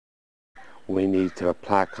We need to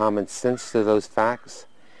apply common sense to those facts.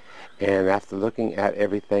 And after looking at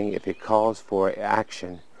everything, if it calls for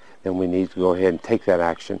action, then we need to go ahead and take that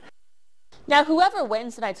action. Now, whoever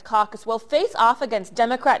wins tonight's caucus will face off against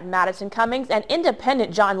Democrat Madison Cummings and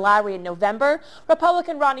Independent John Lowry in November.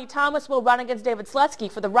 Republican Ronnie Thomas will run against David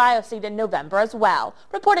Slutsky for the Rio seat in November as well.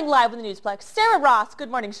 Reporting live with the Newsplex, Sarah Ross. Good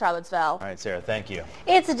morning, Charlottesville. All right, Sarah, thank you.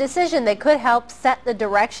 It's a decision that could help set the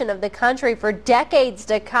direction of the country for decades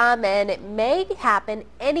to come, and it may happen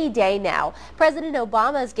any day now. President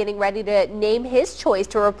Obama is getting ready to name his choice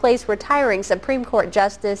to replace retiring Supreme Court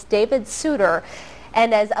Justice David Souter.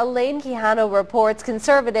 And as Elaine Quijano reports,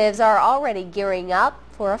 conservatives are already gearing up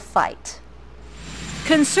for a fight.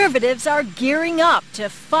 Conservatives are gearing up to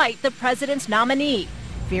fight the president's nominee,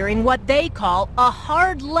 fearing what they call a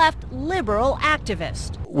hard left liberal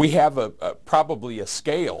activist. We have probably a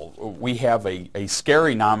scale. We have a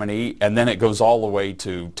scary nominee, and then it goes all the way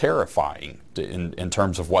to terrifying in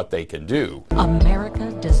terms of what they can do. America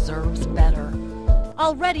deserves better.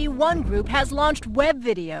 Already one group has launched web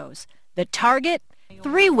videos. The target?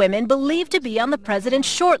 3 women believed to be on the president's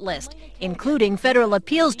shortlist, including federal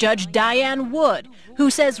appeals judge Diane Wood, who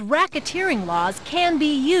says racketeering laws can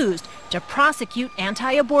be used to prosecute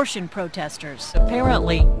anti-abortion protesters.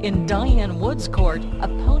 Apparently, in Diane Wood's court,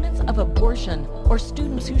 opponents of abortion or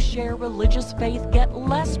students who share religious faith get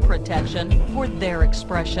less protection for their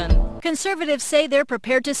expression. Conservatives say they're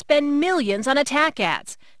prepared to spend millions on attack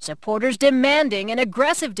ads, supporters demanding an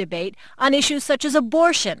aggressive debate on issues such as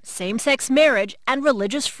abortion, same-sex marriage, and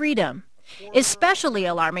religious freedom. Especially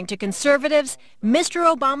alarming to conservatives,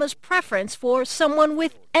 Mr. Obama's preference for someone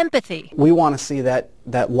with empathy. We want to see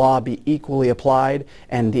that law be equally applied,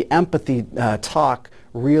 and the empathy talk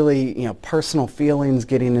really, personal feelings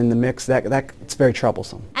getting in the mix, it's very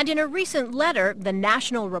troublesome. And in a recent letter, the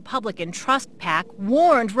National Republican Trust PAC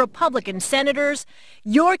warned Republican senators,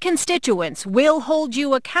 your constituents will hold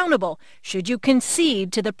you accountable should you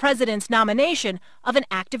concede to the president's nomination of an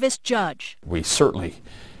activist judge. We certainly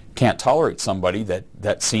can't tolerate somebody that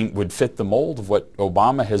would fit the mold of what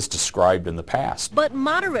Obama has described in the past. But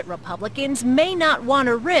moderate Republicans may not want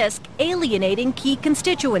to risk alienating key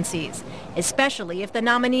constituencies, especially if the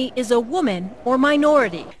nominee is a woman or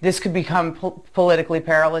minority. This could become politically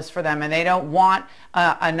perilous for them, and they don't want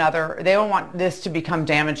they don't want this to become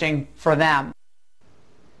damaging for them.